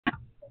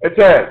It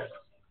says,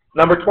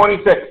 number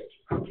 26,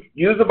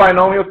 use the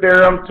binomial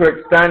theorem to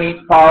extend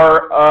each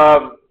power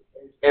of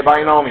a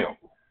binomial.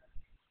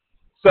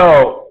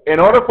 So, in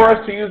order for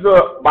us to use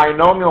the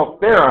binomial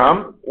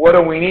theorem, what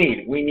do we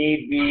need? We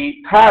need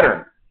the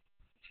pattern.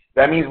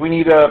 That means we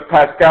need a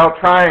Pascal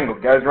triangle.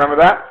 You guys remember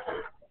that?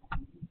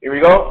 Here we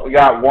go. We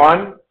got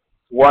 1,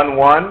 1,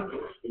 1,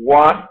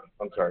 1,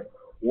 I'm sorry,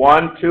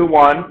 1, 2,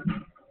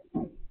 1,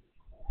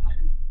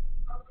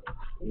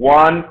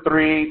 1,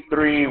 3,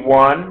 3,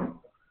 1,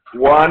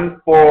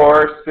 1,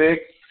 4,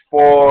 6,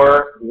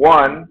 4,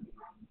 1.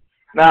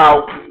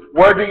 Now,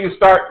 where do you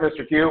start,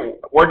 Mr. Q?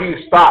 Where do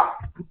you stop?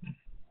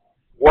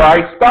 Where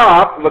I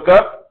stop, look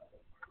up,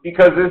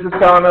 because this is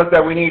telling us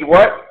that we need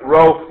what?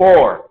 Row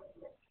 4.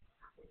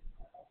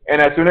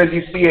 And as soon as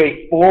you see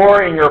a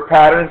 4 in your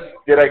patterns,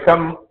 did I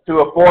come to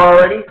a 4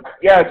 already?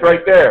 Yeah, it's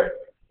right there.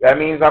 That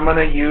means I'm going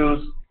to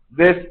use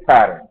this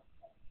pattern.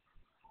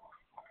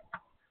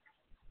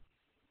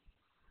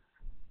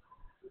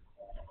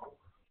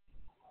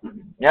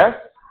 Yes?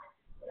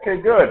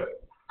 Okay, good.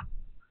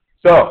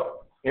 So,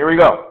 here we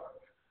go.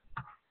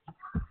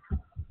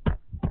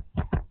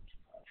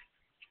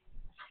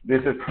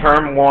 This is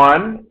term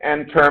 1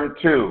 and term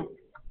 2.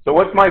 So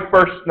what's my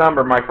first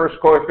number, my first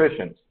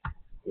coefficient?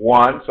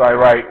 1. So I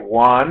write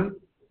 1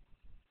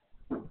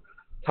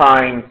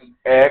 times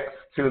x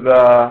to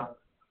the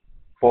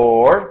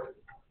 4th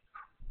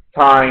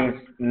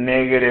times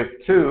negative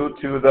 2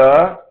 to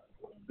the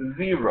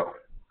 0.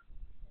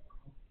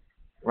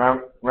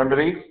 Remember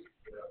these?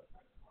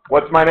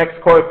 What's my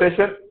next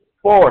coefficient?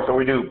 4. So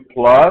we do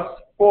plus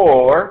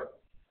 4.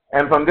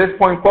 And from this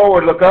point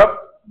forward, look up.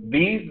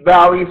 These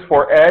values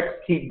for x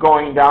keep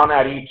going down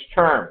at each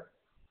term.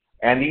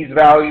 And these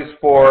values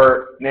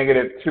for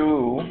negative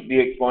 2, the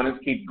exponents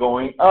keep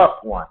going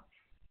up 1.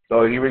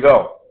 So here we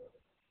go.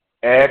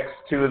 X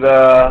to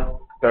the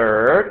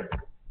 3rd,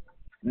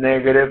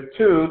 negative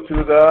 2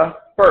 to the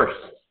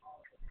 1st.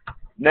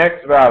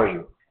 Next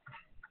value,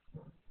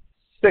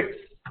 6.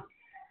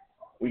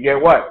 We get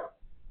what?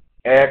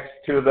 X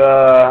to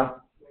the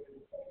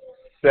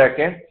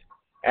 2nd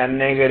and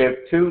negative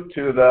 2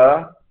 to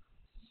the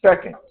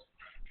 2nd.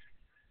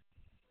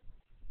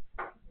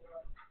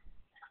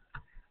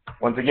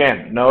 Once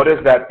again, notice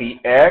that the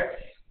x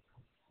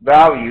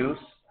values,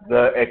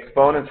 the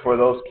exponents for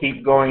those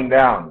keep going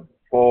down.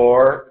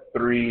 4,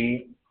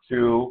 3,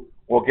 2.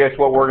 Well, guess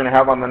what we're going to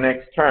have on the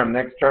next term?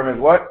 Next term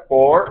is what?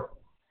 4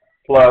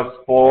 plus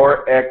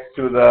 4x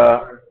to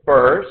the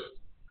 1st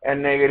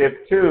and negative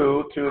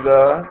 2 to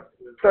the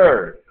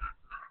 3rd.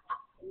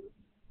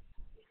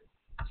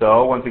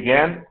 So, once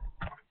again,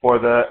 for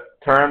the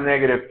term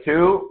negative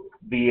 2,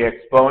 the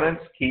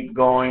exponents keep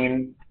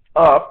going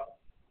up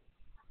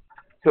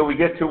till we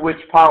get to which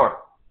power?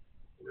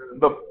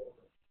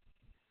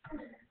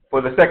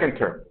 For the second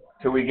term,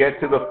 till we get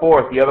to the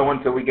 4th. The other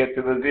one till we get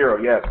to the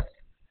 0. Yes.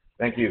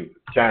 Thank you.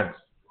 Chance.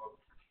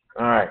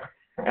 All right.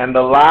 And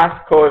the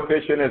last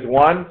coefficient is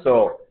 1.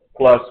 So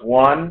plus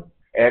 1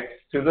 x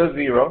to the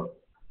 0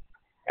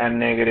 and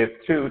negative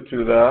 2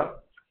 to the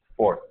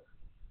 4th.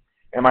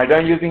 Am I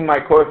done using my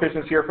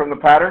coefficients here from the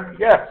pattern?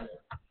 Yes.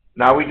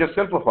 Now we just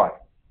simplify.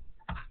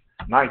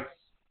 Nice.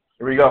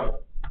 Here we go.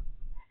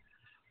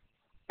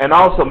 And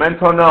also,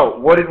 mental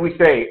note, what did we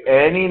say?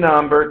 Any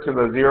number to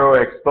the 0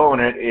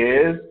 exponent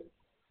is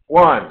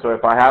 1. So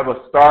if I have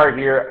a star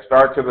here,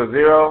 star to the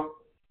 0,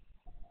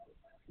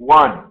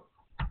 1.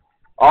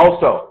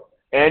 Also,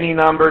 any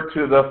number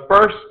to the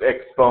first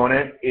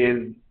exponent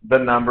is the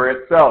number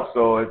itself.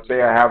 So let's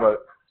say I have a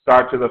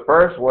star to the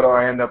first, what do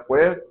I end up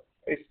with?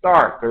 A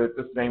star, because it's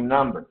the same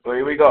number. So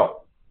here we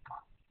go.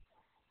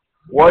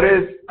 What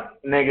is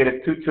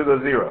negative 2 to the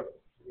 0?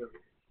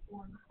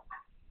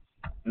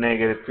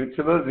 Negative 2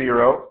 to the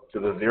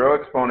 0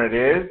 exponent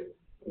is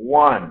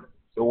 1.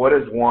 So what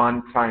is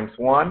 1 times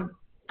 1?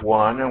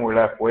 1, and we're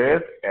left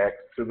with x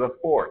to the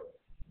 4th.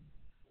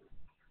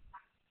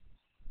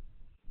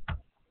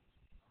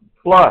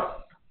 Plus,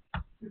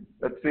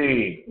 let's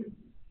see,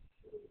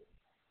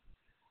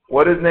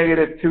 what is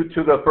negative 2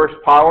 to the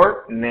 1st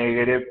power?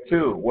 Negative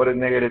 2. What is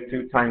negative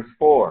 2 times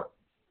 4?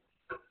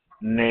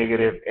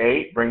 Negative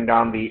 8. Bring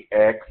down the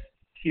x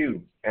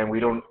cubed. And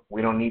we don't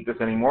need this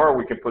anymore.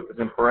 We can put this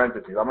in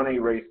parentheses. I'm going to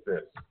erase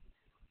this.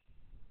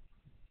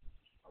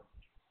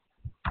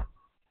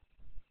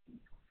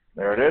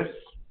 There it is.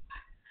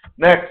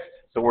 Next,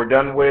 so we're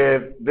done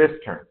with this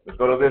term. Let's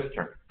go to this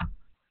term.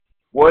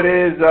 What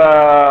is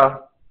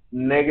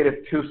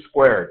negative 2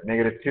 squared?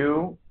 Negative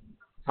 2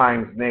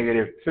 times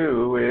negative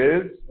 2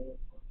 is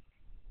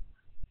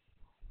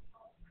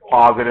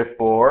positive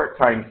 4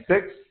 times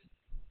 6,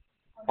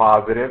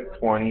 positive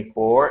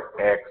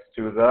 24x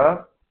to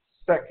the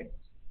 2nd.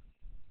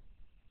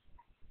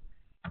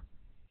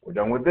 We're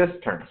done with this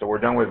term. So we're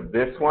done with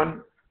this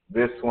one,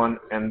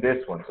 and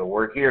this one. So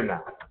we're here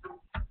now.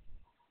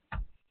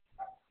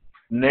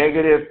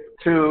 Negative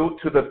 2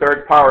 to the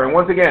 3rd power. And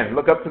once again,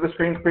 look up to the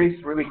screen,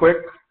 please, really quick.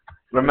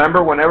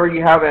 Remember, whenever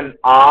you have an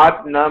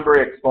odd number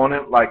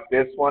exponent like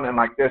this one and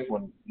like this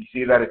one, you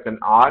see that it's an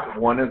odd.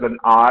 1 is an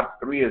odd,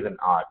 3 is an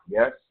odd,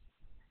 yes?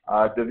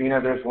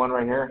 Davina, there's one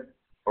right here,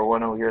 or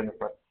one over here in the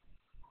front.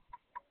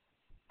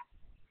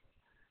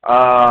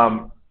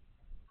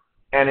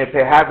 And if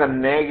it has a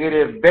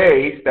negative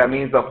base, that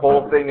means the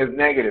whole thing is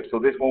negative. So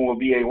this one will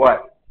be a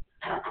what?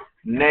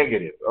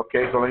 Negative.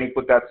 Okay, so let me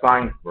put that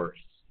sign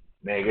first.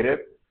 Negative.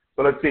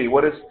 So let's see,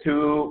 what is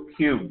 2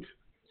 cubed?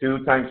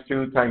 2 times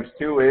 2 times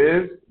 2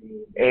 is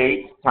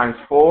 8 times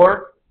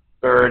 4,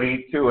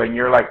 32. And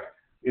you're like,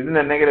 isn't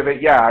that negative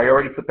 8? Yeah, I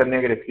already put the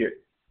negative here.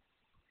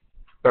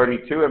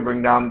 32, and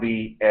bring down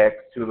the x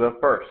to the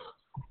first.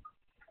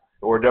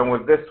 So we're done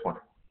with this one.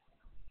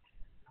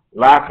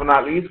 Last but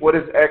not least, what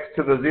is x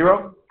to the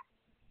 0?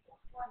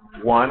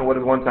 1. What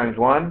is 1 times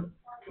 1?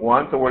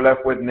 1. So we're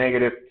left with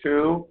negative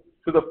 2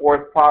 to the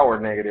 4th power.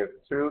 Negative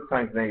 2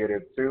 times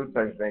negative 2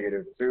 times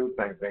negative 2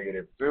 times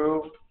negative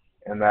 2.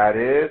 And that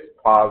is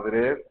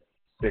positive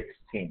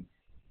 16.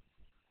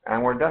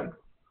 And we're done.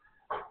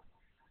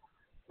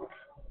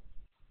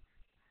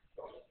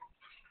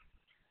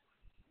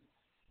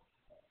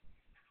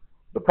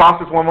 The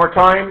process one more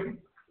time.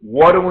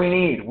 What do we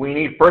need? We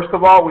need, first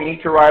of all, we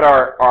need to write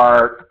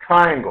our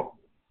triangle.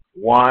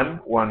 1,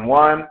 1,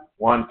 1,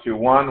 1, 2,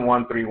 1,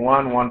 1, 3,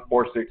 1, 1,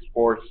 4, 6,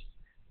 4,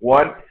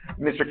 1.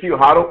 Mr. Q,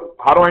 how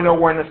do I know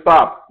when to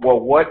stop? Well,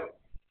 what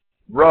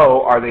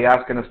row are they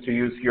asking us to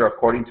use here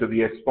according to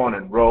the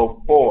exponent?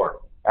 Row 4.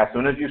 As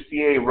soon as you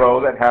see a row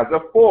that has a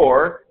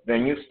 4,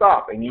 then you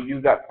stop and you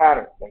use that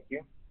pattern. Thank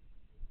you.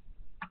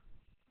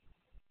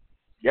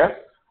 Yes?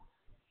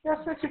 Yes,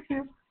 Mr.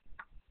 Q.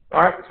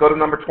 All right, let's go to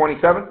number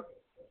 27.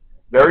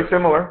 Very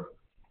similar,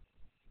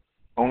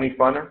 only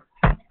funner.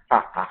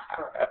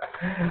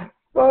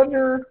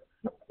 Funner.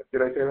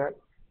 Did I say that?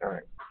 All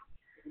right.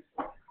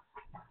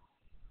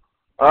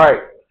 All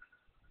right.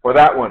 For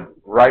that one,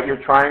 write your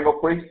triangle,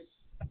 please.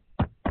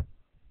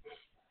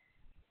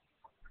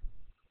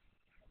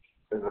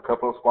 There's a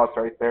couple of spots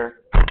right there.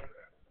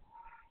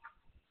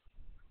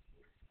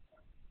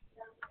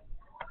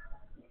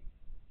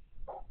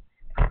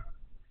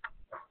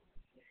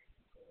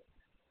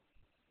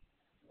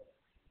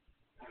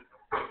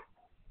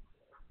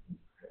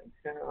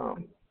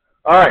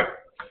 All right,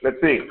 let's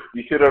see.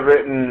 You should have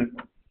written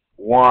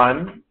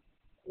 1,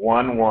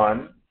 1,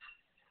 1,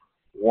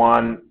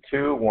 1,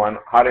 2, 1.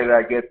 How did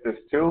I get this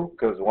 2?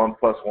 Because 1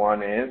 plus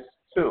 1 is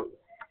 2.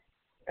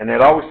 And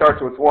it always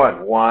starts with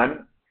 1.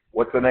 1.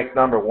 What's the next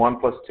number? 1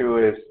 plus 2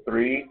 is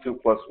 3. 2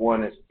 plus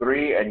 1 is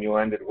 3. And you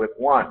end it with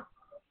 1.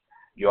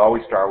 You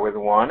always start with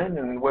 1 and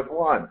end with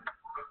 1.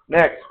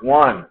 Next,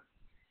 1.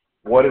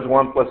 What is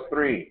 1 plus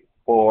 3?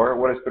 4.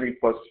 What is 3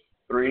 plus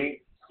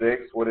 3?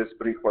 6. What is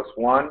 3 plus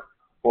 1?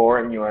 4,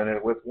 and you end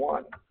it with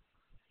 1.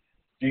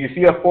 Do you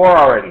see a 4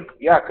 already?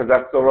 Yeah, because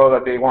that's the row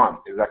that they want.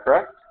 Is that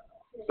correct?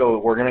 So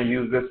we're going to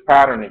use this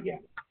pattern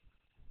again.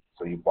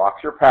 So you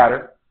box your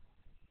pattern,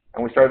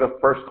 and we start the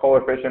first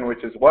coefficient,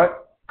 which is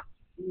what?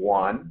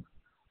 1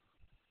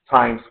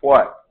 times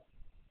what?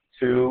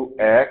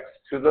 2x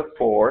to the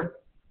 4th.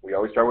 We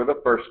always start with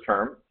the first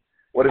term.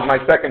 What is my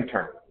second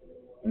term?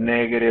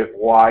 Negative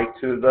y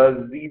to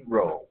the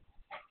 0.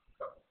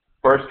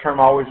 First term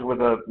always with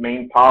a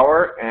main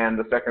power, and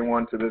the second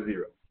one to the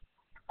 0.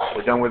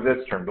 We're done with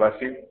this term. Bless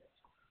you.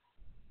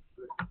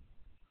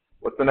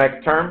 What's the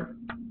next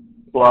term?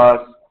 Plus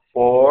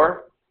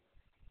 4,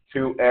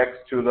 2x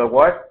to the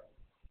what?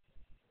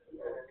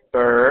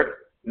 Third,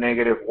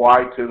 negative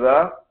y to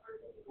the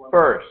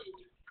first.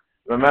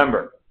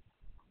 Remember,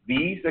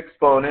 these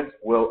exponents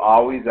will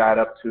always add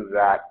up to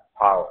that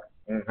power.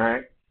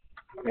 Okay?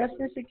 Yes,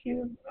 Mr.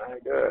 Q. All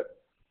right, good.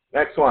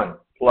 Next one,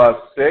 plus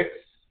 6.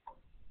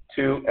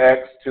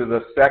 2x to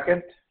the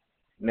second,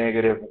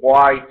 negative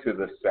y to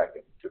the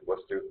second. 2 plus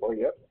 2, 4,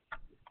 yep.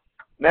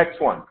 Next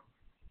one,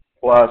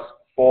 plus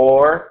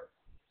 4,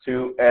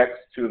 2x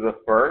to the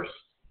first,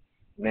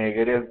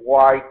 negative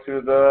y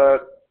to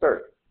the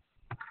third.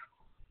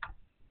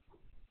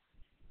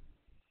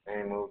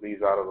 And move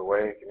these out of the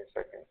way. Give me a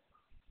second.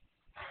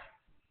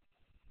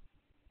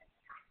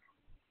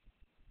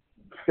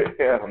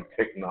 Yeah,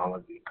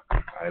 technology.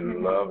 I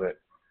love it.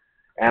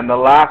 And the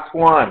last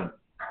one,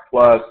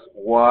 plus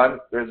 1,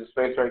 there's a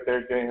space right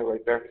there, Jay,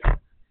 right there.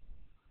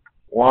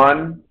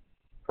 1,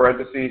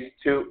 parentheses,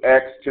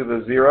 2x to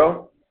the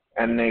 0,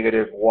 and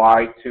negative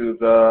y to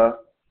the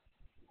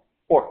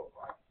 4.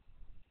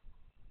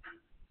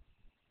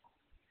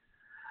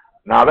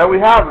 Now that we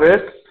have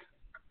this,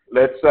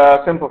 let's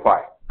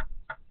simplify.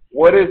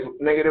 What is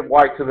negative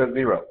y to the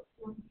 0?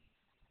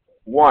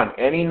 1.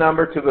 Any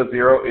number to the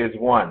 0 is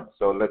 1.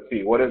 So let's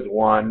see, what is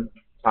 1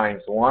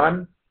 times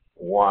 1?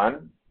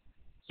 1.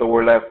 So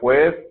we're left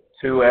with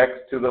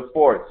 2x to the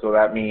 4th. So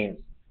that means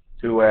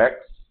 2x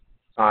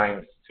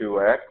times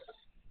 2x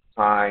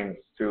times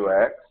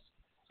 2x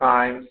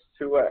times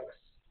 2x.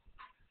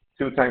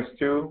 2 times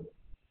 2,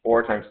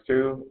 4 times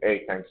 2,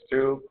 8 times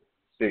 2,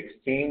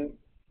 16,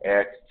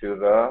 x to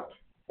the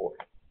 4th.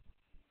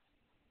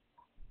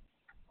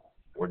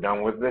 We're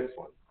done with this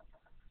one.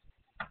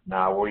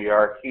 Now we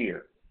are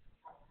here.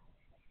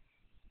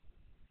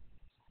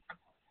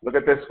 Look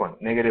at this one,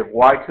 negative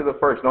y to the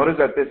first. Notice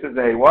that this is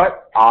a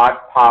what? Odd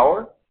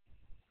power.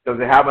 Does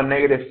it have a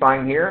negative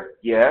sign here?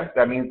 Yes,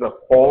 that means the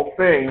whole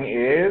thing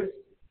is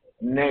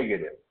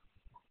negative.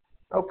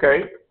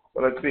 Okay,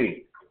 so let's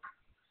see.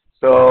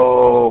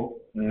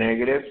 So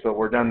negative, so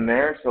we're done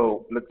there.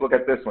 So let's look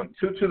at this one.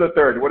 2 to the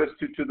third. What is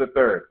 2 to the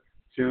third?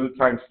 2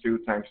 times 2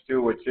 times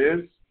 2, which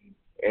is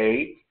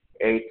 8.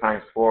 8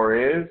 times 4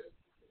 is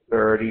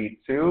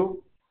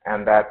 32.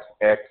 And that's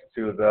x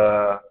to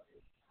the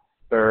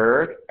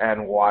third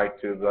and y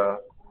to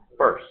the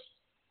first.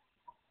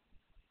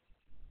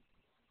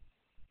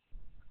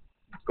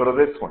 Let's go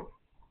to this one.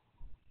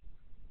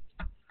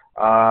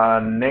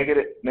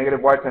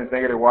 Negative y times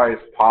negative y is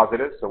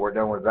positive, so we're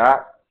done with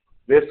that.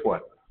 This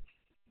one,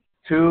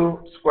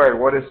 2 squared.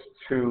 What is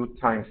 2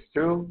 times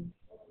 2?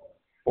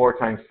 4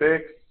 times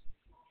 6,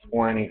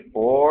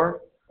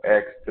 24.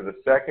 X to the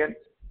second,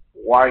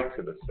 y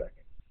to the second.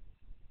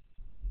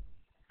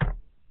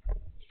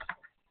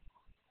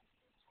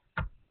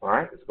 All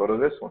right, let's go to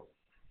this one.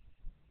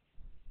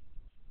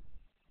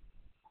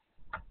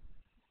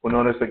 We'll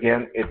notice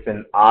again, it's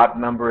an odd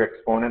number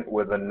exponent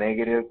with a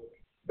negative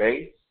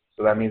base.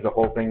 So that means the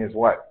whole thing is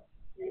what?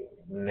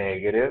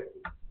 Negative.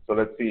 So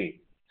let's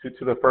see. 2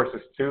 to the first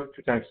is 2.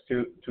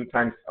 2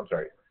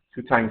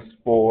 times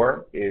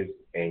 4 is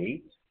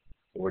 8.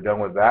 So we're done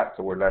with that.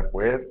 So we're left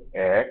with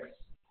x,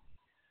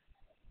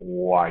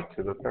 y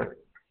to the third.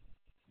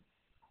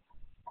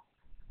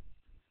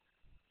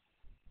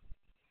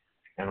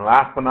 And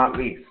last but not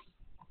least,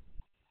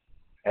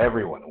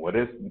 everyone, what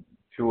is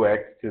 2x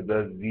to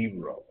the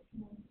 0?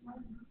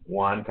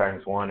 1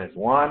 times 1 is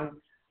 1.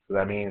 So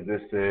that means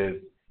this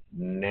is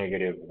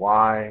negative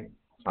y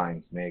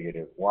times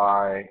negative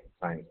y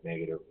times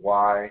negative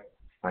y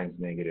times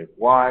negative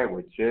y,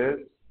 which is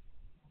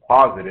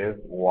positive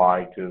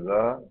y to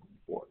the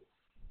fourth.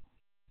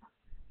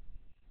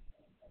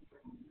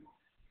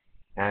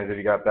 Hands, if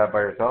you got that by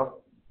yourself?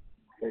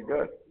 Okay,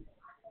 good.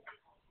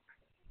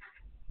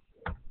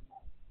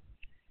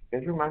 You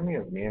guys remind me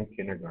of me in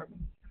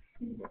kindergarten.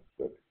 That's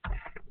good.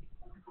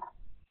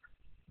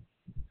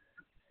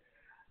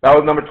 That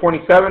was number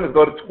 27. Let's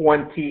go to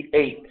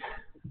 28.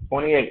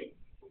 28.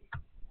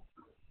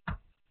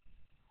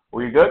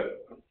 Were you good?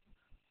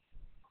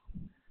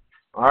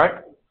 All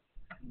right.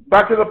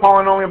 Back to the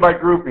polynomial by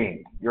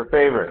grouping. Your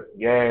favorite.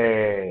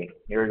 Yay.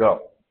 Here we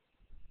go.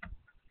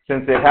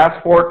 Since it has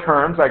 4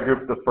 terms, I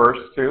grouped the first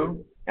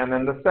 2 and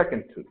then the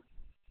second 2.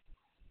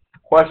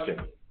 Question.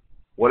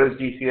 What is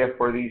GCF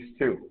for these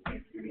 2?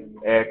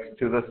 X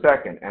to the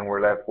second. And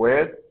we're left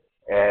with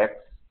x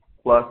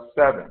plus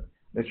 7.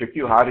 Mr.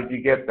 Q, how did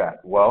you get that?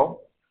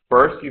 Well,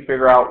 first you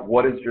figure out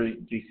what is your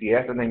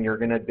GCF, and then you're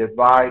going to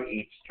divide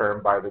each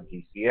term by the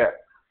GCF.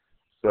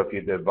 So if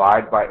you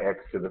divide by x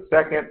to the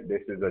second,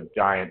 this is a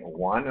giant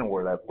 1, and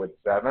we're left with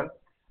 7.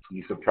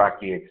 You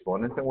subtract the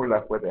exponents, and we're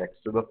left with x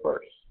to the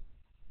first.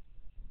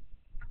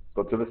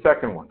 Go to the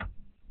second one.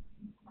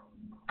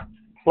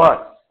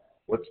 Plus,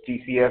 what's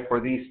GCF for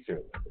these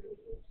 2?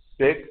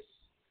 6.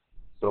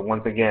 So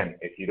once again,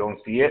 if you don't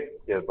see it,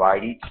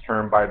 divide each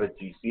term by the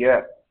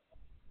GCF.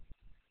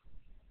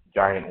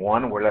 Giant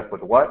 1, we're left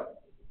with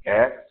what?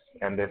 X,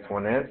 and this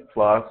one is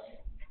plus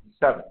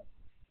 7.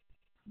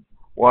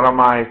 What are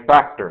my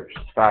factors?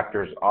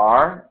 Factors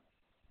are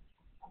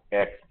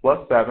x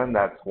plus 7,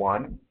 that's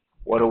 1.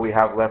 What do we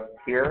have left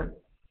here?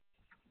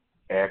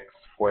 X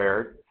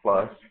squared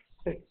plus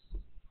 6.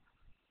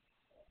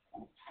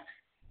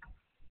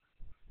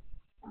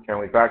 Can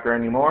we factor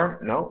any more?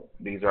 No,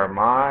 these are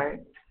my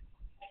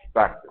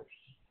factors.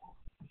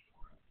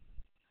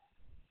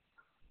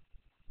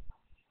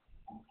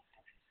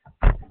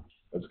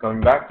 It's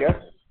coming back, yes?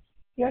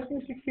 Yes,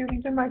 Mr. Q,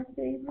 these are my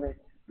favorite.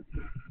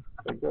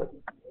 Okay, good.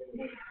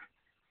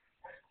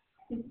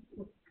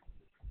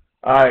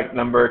 All right,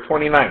 number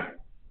 29.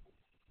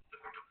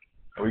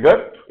 Are we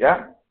good?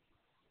 Yeah?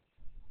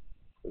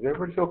 Is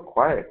everybody so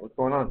quiet? What's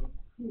going on?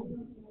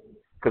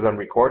 Because I'm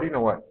recording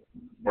or what?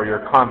 Or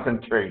you're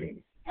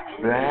concentrating?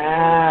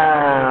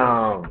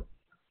 Damn.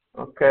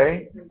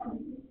 Okay.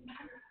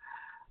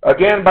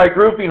 Again, by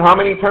grouping, how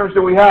many terms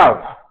do we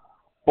have?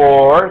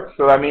 4.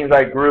 So that means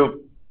I group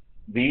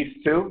these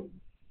 2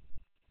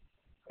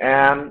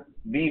 and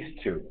these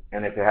 2.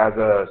 And if it has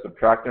a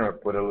subtractant, I'll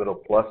put a little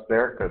plus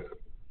there because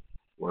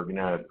we're going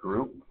to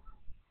group.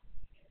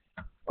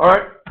 All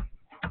right.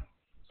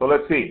 So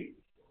let's see.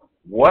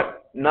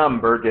 What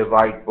number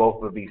divides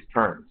both of these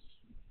terms?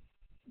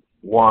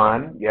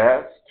 1,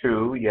 yes.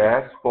 2,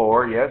 yes.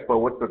 4, yes. But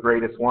what's the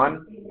greatest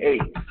one? 8.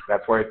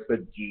 That's why it's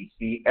the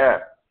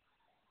GCF.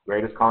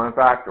 Greatest common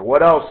factor.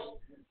 What else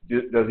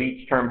does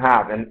each term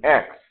have? An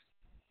x.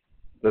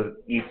 Does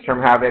each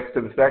term have x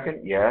to the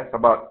second? Yes. How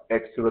about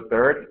x to the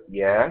third?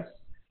 Yes.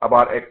 How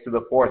about x to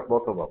the fourth?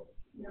 Both of them?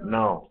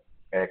 No.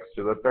 X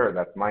to the third.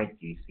 That's my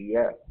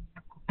GCF.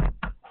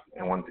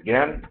 And once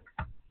again,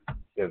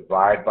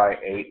 divide by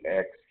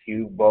 8x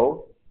cubed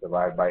both.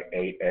 Divide by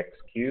 8x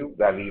cubed.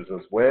 That leaves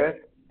us with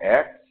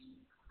x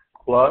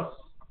plus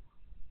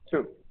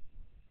 2.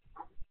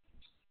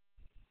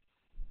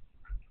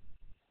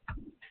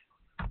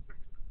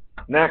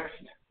 Next,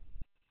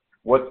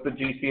 what's the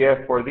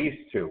GCF for these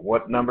two?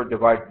 What number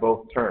divides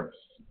both terms?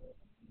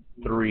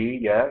 3,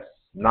 yes.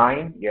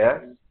 9,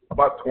 yes.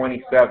 About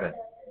 27.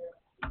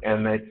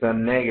 And it's a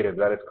negative.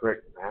 That is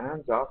correct.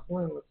 And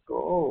Jocelyn, let's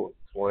go.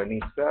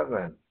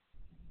 27.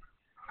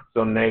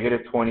 So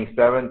negative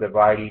 27,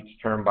 divide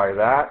each term by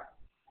that.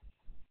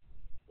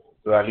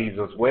 So that leaves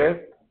us with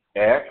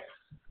x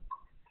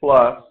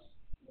plus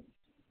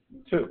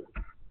 2.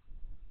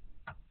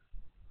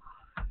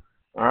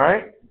 All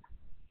right?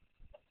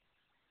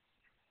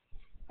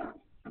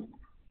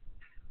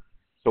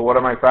 So what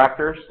are my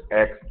factors?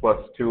 X plus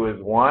 2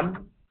 is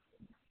 1.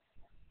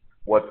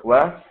 What's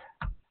left?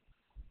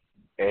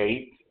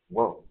 8,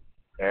 whoa,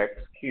 x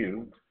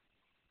cubed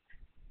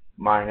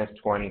minus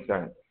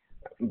 27.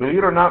 Believe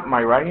it or not,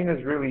 my writing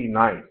is really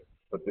nice,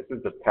 but this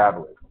is the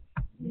tablet.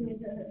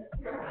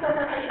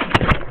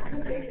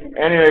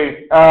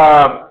 Anyways,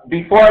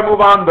 before I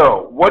move on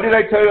though, what did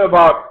I tell you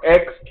about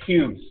x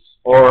cubes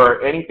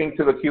or anything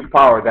to the cube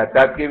power?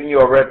 That's giving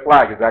you a red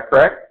flag, is that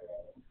correct?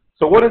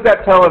 So what is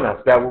that telling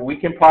us? That we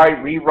can probably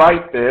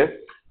rewrite this.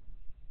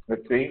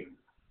 Let's see.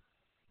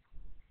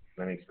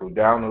 Let me scroll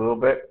down a little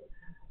bit.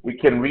 We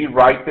can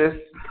rewrite this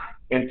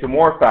into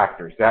more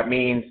factors. That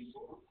means,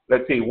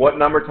 let's see, what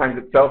number times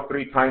itself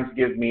 3 times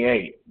gives me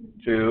 8?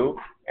 2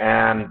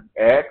 and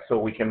x, so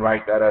we can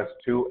write that as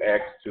 2x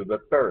to the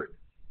third.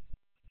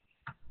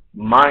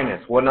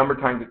 Minus, what number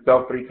times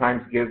itself 3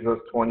 times gives us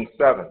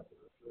 27?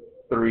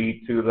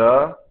 3 to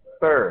the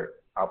third.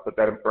 I'll put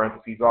that in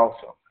parentheses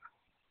also.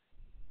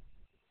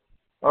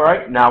 All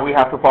right, now we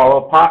have to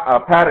follow a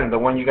pattern, the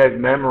one you guys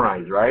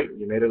memorized, right?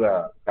 You made it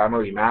a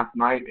family math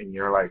night, and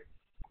you're like,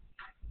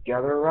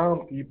 gather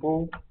around,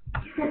 people.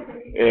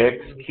 X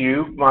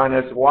cubed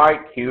minus y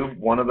cubed.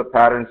 One of the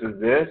patterns is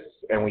this,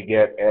 and we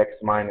get x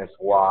minus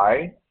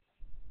y,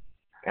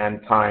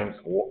 and times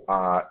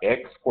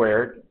x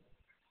squared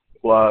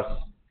plus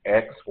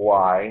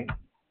xy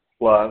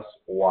plus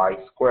y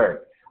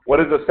squared.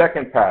 What is the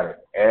second pattern?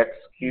 X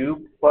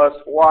cubed plus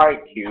y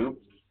cubed,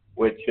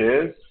 which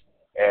is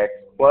x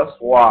plus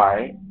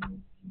y,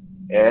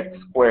 x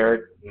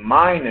squared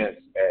minus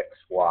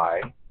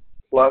xy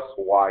plus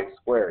y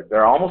squared.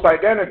 They're almost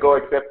identical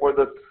except for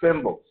the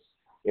symbols.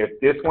 If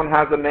this one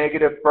has a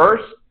negative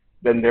first,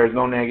 then there's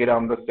no negative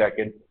on the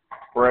second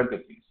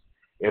parentheses.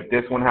 If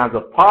this one has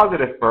a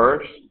positive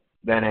first,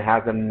 then it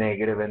has a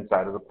negative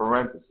inside of the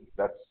parentheses.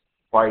 That's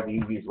probably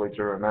the easiest way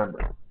to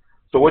remember.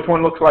 So which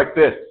one looks like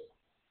this?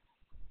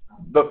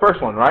 The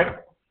first one, right?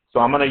 So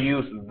I'm going to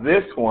use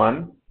this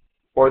one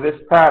for this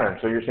pattern.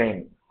 So you're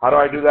saying, how do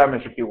I do that,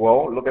 Mr. Q?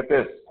 Well, look at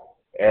this.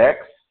 X,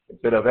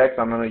 instead of x,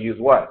 I'm going to use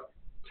what?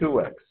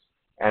 2x.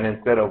 And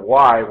instead of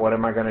y, what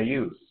am I going to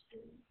use?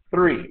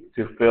 3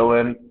 to fill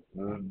in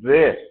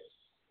this.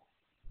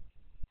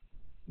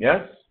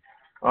 Yes?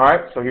 All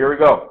right, so here we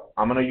go.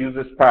 I'm going to use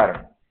this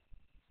pattern.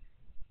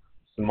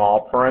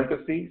 Small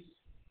parentheses,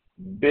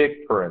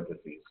 big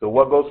parentheses. So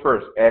what goes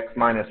first? X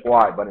minus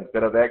y. But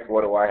instead of x,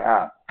 what do I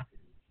have?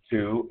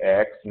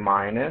 2x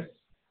minus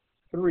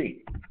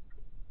 3.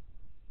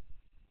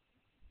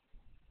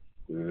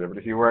 Does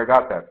everybody see where I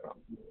got that from?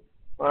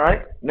 All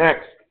right,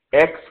 next,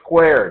 x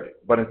squared.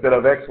 But instead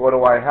of x, what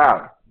do I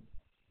have?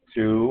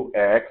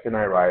 2x, and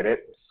I write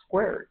it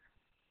squared.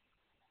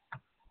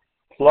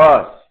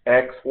 Plus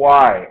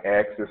xy.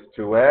 X is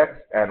 2x,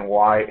 and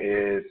y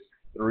is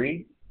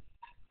 3.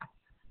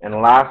 And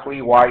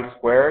lastly, y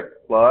squared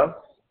plus,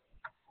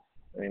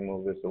 let me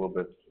move this a little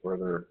bit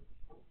further.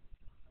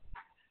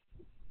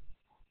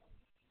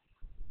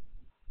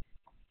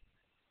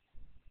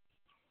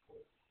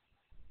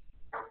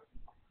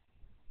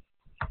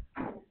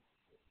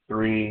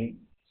 Three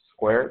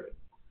squared.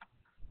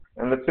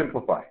 And let's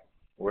simplify.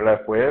 We're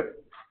left with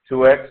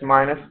 2x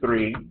minus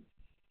 3,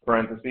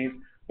 parentheses.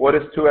 What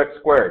is 2x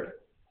squared?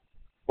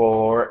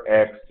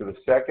 4x to the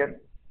second,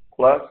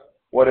 plus,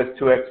 what is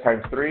 2x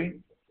times 3?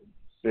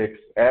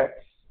 6x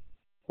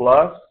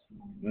plus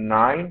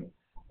 9.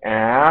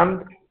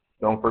 And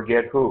don't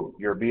forget who?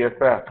 Your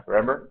BFF.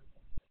 Remember?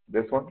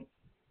 This one?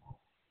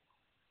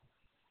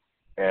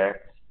 X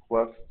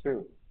plus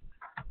 2.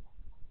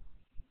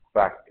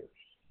 Factors.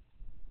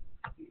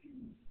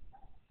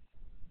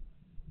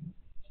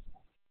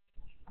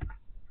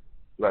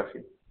 Bless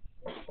you.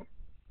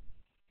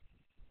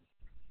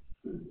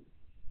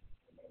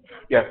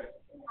 Yes.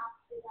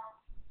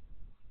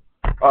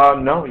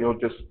 No, you'll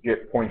just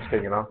get points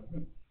taken off.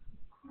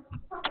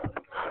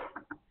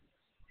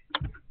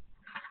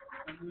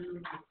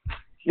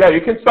 Yeah,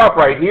 you can stop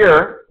right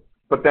here,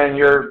 but then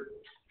you're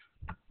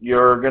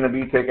going to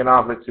be taken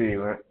off. Let's see,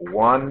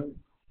 1,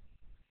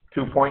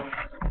 2 points.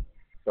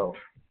 So,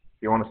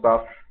 you want to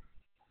stop?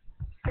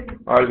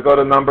 All right, let's go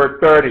to number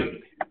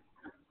 30.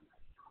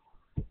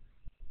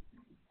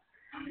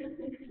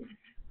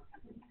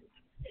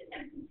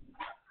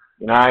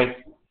 Nice.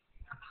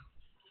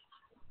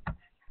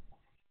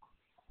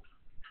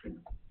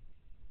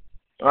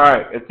 All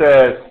right, it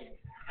says,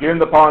 given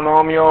the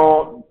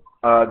polynomial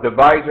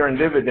divisor and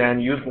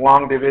dividend, use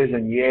long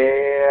division.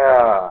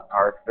 Yeah,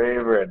 our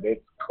favorite.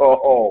 Let's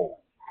go.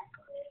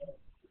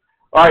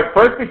 All right,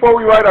 first, before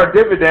we write our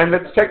dividend,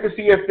 let's check to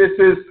see if this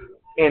is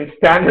in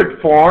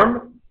standard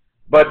form,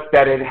 but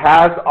that it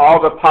has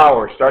all the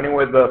power, starting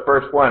with the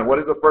first one. What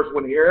is the first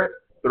one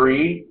here?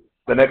 3.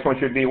 The next one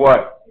should be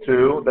what?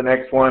 2. The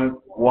next one,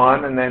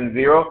 1, and then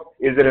 0.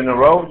 Is it in a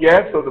row?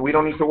 Yes, so that we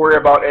don't need to worry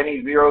about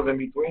any zeros in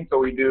between, so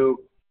we do.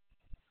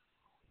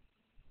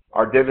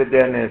 Our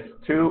dividend is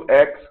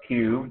 2x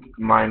cubed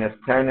minus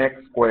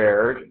 10x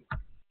squared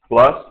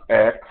plus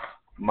x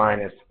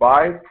minus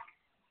 5.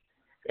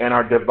 And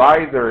our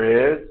divisor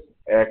is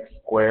x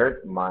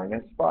squared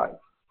minus 5.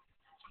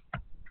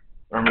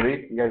 Remember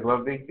these? You guys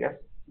love these? Yes?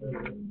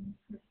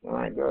 All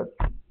right, good.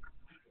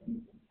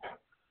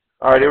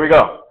 All right, here we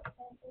go.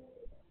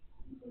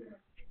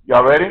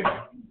 Y'all ready?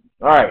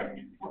 All right.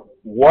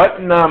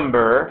 What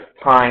number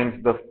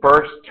times the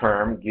first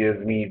term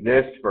gives me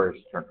this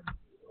first term?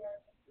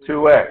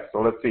 2x.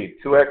 So let's see.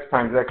 2x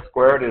times x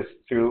squared is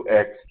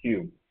 2x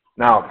cubed.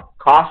 Now,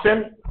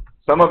 caution.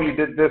 Some of you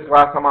did this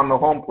last time on the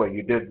home plate.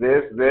 You did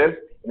this, and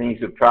then you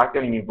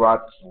subtracted and you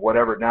brought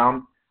whatever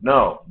down.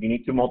 No, you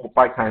need to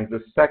multiply times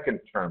the second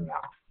term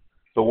now.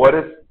 So what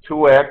is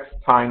 2x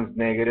times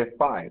negative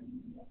 5?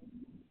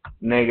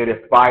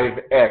 Negative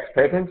 5x.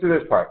 Pay attention to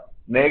this part.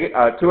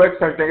 2x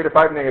times negative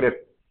 5, negative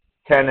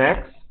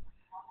 10x.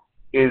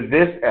 Is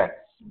this x?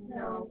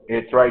 No.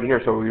 It's right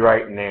here, so we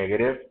write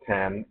negative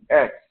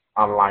 10x.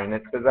 Align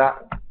it to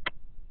that.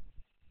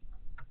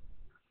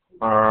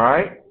 All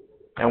right.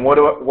 And what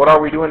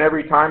are we doing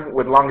every time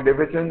with long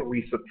division?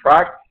 We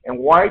subtract. And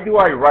why do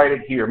I write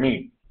it here?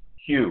 Me,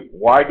 Q.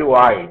 Why do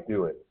I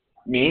do it?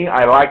 Me,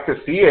 I like to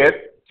see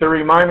it to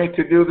remind me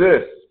to do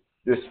this.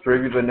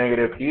 Distribute the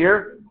negative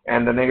here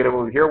and the negative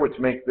over here, which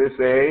makes this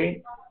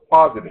a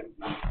positive.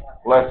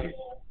 Bless you.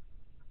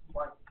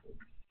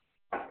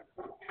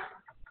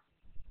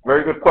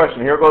 Very good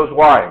question. Here goes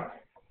y.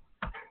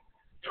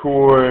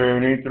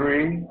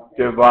 23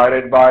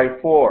 divided by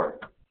 4.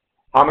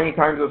 How many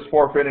times does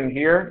 4 fit in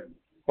here?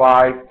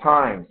 5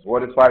 times.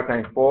 What is 5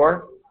 times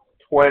 4?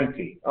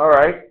 20. All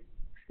right.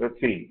 Let's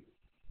see.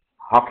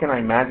 How can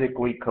I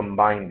magically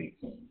combine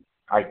these?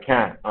 I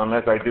can't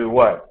unless I do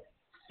what?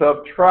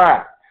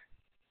 Subtract.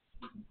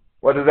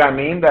 What does that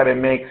mean? That it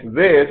makes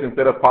this,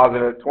 instead of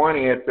positive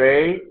 20, it's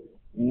a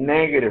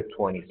negative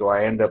 20. So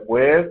I end up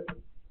with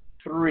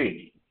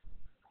 3.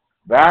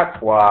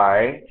 That's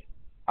why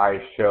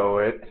I show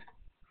it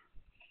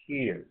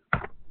here.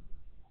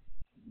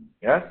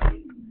 Yes?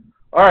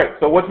 All right,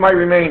 so what's my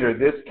remainder?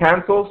 This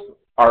cancels.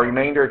 Our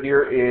remainder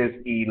here is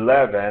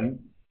 11x.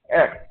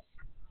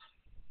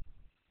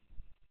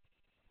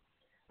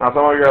 Now,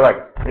 some of you are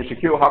like, Mr.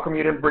 Q, how come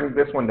you didn't bring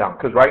this one down?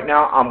 Because right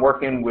now I'm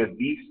working with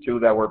these two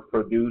that were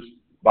produced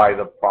by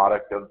the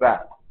product of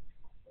that.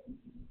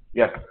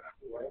 Yes?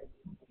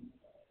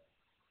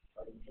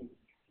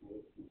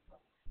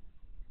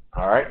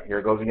 All right, here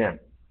it goes again.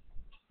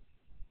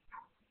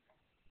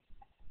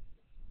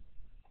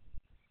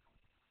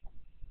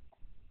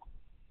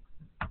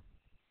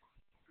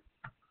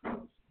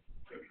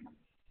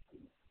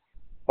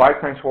 Five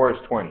times 4 is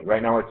 20.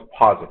 Right now it's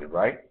positive,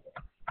 right?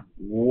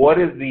 What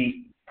is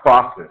the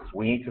process?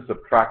 We need to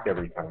subtract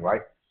every time,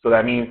 right? So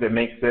that means it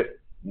makes it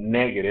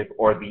negative,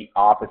 or the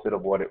opposite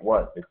of what it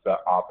was. It's the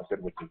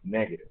opposite, which is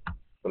negative.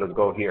 So let's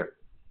go here.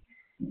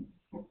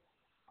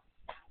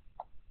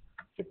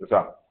 Check this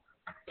out.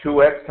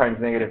 2x times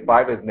negative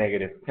 5 is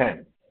negative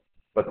 10.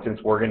 But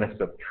since we're going to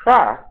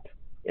subtract,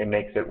 it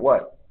makes it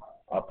what?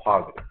 A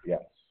positive,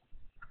 yes.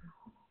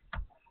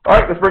 All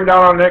right, let's bring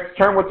down our next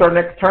term. What's our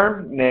next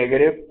term?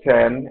 Negative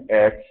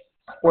 10x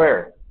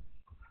squared.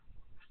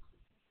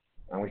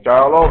 And we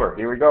start all over.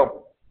 Here we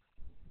go.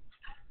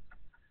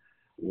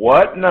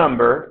 What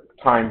number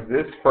times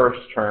this first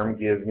term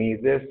gives me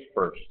this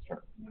first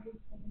term?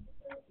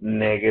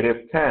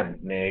 Negative 10.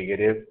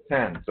 Negative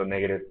 10. So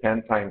negative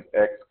 10 times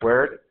x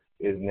squared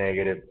is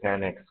negative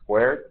 10x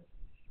squared.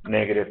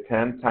 Negative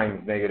 10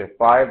 times negative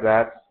 5,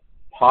 that's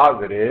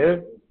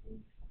positive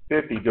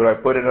 50. Do I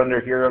put it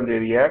under here under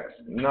the x?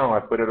 No, I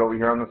put it over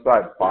here on the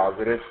side.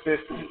 Positive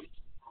 50.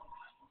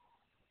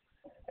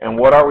 And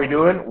what are we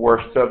doing?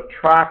 We're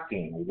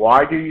subtracting.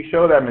 Why do you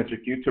show that,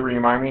 Mr. Q? To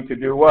remind me to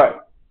do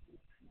what?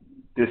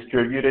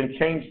 Distribute and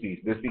change these.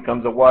 This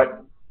becomes a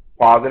what?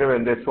 Positive,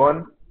 and this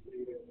one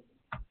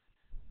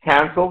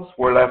cancels.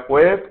 We're left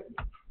with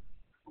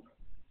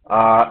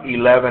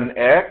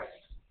 11x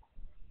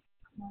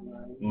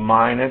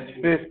minus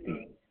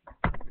 50.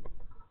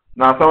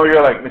 Now, some of you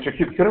are like, Mr.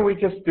 Q, couldn't we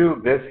just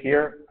do this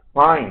here?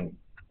 Fine.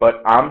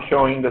 But I'm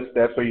showing the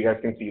steps so you guys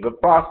can see the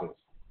process.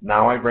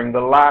 Now I bring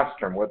the last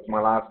term. What's my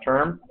last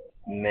term?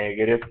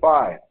 Negative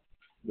 5.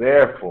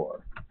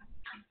 Therefore,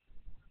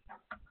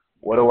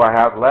 what do I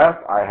have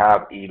left? I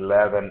have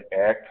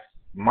 11x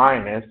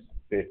minus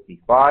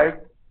 55.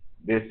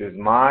 This is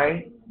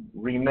my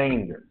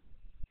remainder.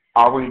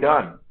 Are we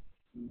done?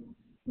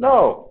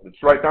 No.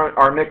 Let's write down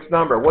our next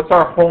number. What's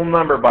our whole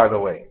number, by the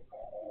way?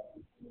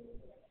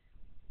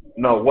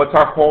 No, what's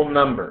our whole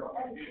number?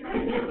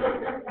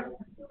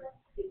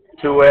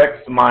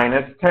 2x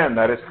minus 10.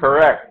 That is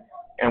correct.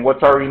 And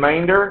what's our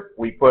remainder?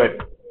 We put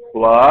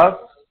plus.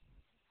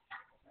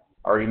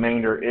 Our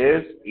remainder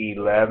is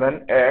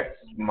 11x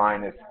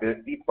minus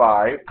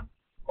 55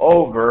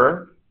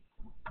 over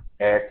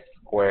x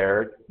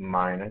squared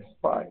minus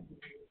 5.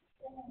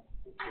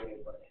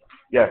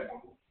 Yes?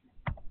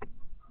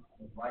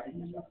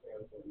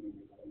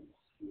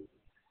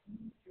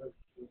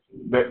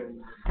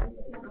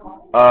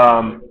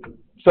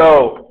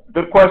 So,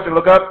 good question.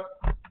 Look up.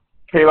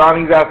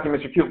 Kaylani's asking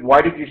Mr. Cube,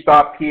 why did you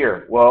stop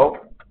here? Well,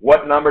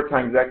 what number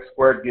times x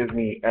squared gives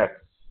me x?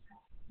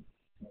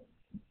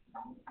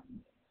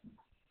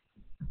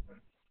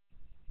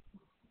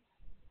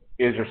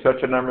 Is there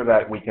such a number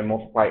that we can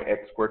multiply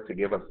x squared to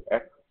give us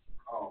x?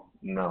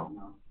 No.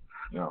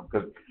 No,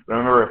 because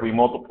remember, if we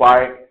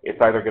multiply,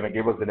 it's either going to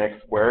give us an x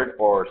squared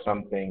or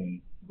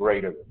something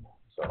greater than that.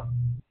 So,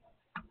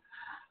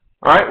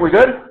 all right, we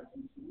good?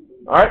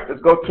 All right,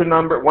 let's go to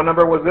number. What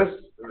number was this?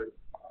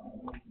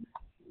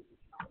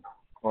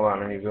 Hold on,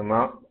 let me zoom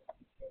out.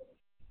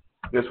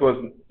 This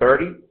was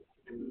 30.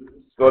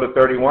 Let's go to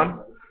 31.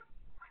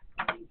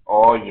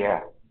 Oh,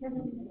 yeah.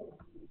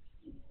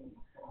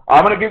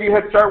 I'm going to give you a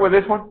head start with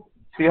this one.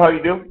 See how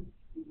you do?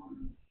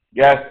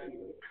 Yes.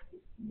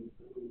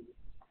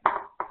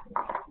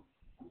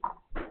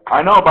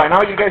 I know, by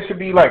now you guys should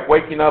be like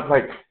waking up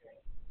like,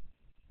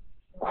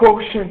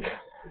 quotient.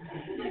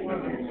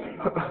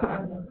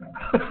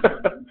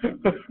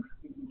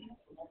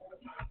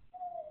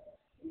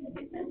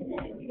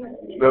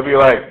 They'll be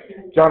like,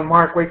 John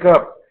Mark, wake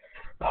up.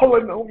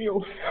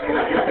 Polynomials.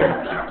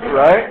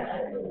 Right?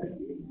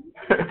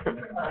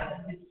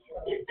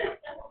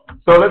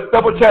 So let's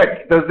double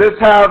check. Does this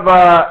have,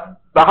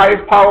 the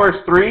highest power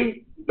is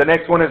 3. The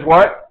next one is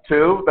what?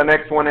 2. The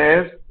next one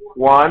is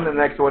 1. The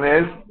next one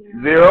is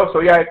 0.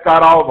 So yeah, it's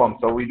got all of them.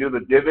 So we do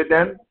the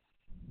dividend.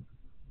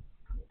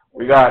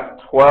 We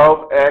got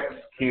 12x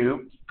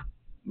cubed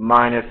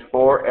minus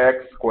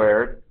 4x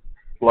squared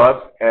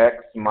plus x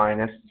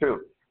minus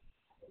 2.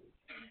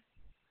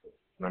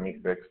 Let me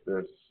fix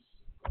this.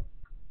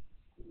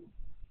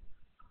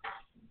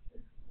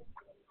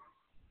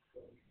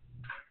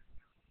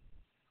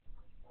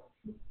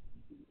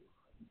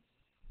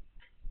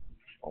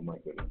 Oh my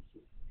goodness.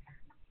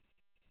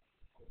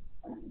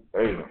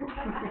 There you go.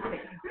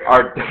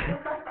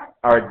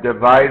 Our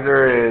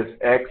divisor is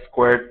x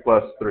squared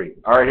plus 3.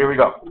 All right, here we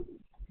go.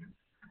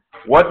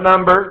 What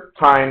number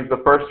times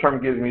the first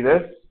term gives me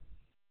this?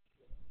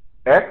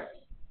 X?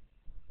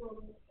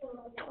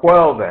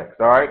 12x.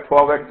 All right,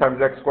 12x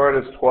times x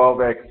squared is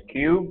 12x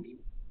cubed.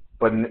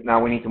 But now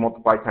we need to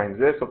multiply times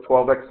this. So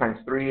 12x times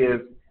 3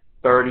 is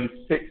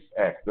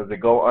 36x. Does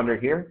it go under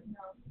here?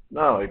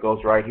 No, it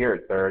goes right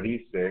here,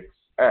 36x.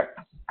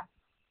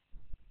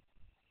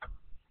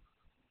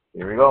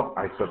 Here we go.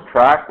 I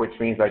subtract, which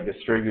means I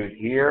distribute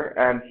here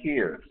and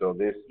here. So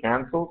this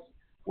cancels.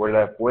 We're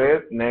left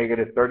with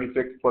negative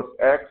 36 plus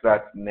x.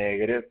 That's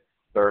negative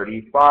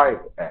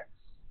 35x.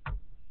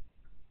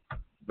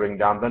 Bring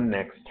down the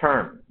next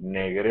term,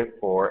 negative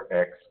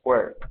 4x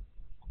squared.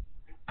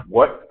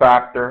 What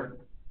factor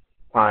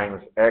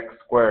times x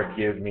squared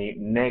gives me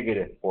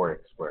negative 4x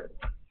squared?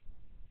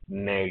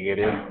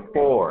 Negative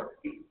 4.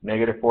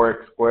 Negative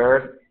 4x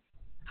squared.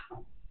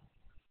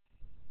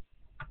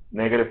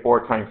 Negative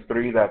 4 times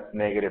 3, that's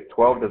negative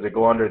 12. Does it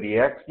go under the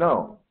x?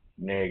 No.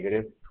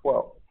 Negative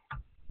 12.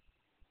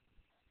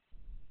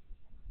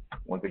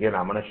 Once again,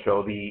 I'm going to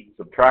show the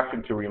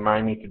subtraction to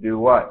remind me to do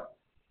what?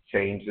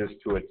 Change this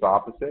to its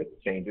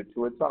opposite. Change it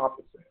to its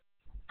opposite.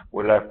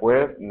 We're left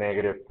with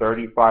negative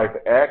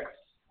 35x.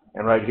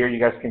 And right here, you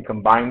guys can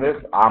combine this.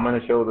 I'm going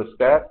to show the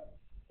step.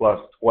 Plus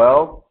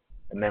 12.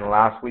 And then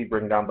lastly,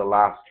 bring down the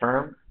last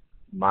term.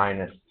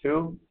 Minus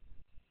 2.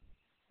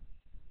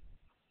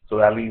 So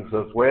that leaves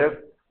us with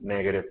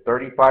negative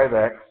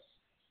 35x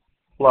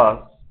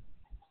plus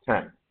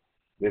 10.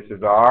 This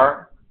is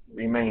our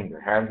remainder.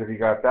 Hands if you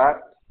got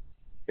that.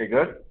 Okay,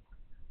 good.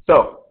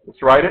 So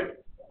let's write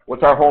it.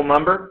 What's our whole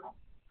number?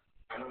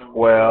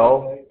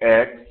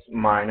 12x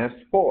minus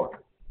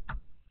 4.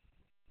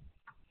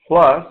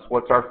 Plus,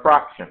 what's our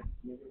fraction?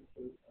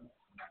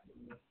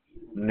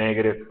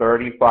 Negative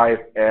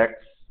 35x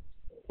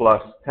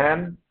plus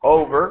 10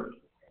 over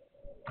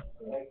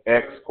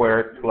x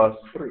squared plus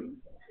 3.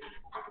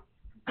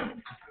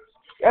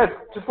 Yeah,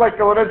 it's just like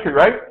elementary,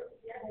 right?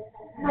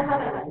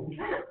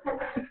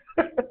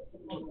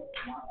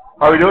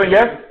 Are we doing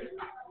yes?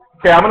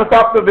 Okay, I'm going to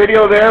stop the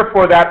video there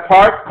for that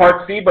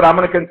part C, but I'm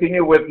going to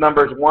continue with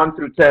numbers 1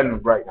 through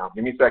 10 right now.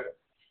 Give me a second.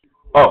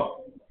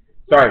 Oh,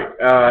 sorry.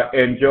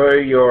 Enjoy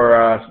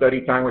your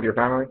study time with your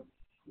family.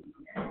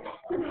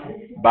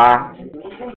 Bye.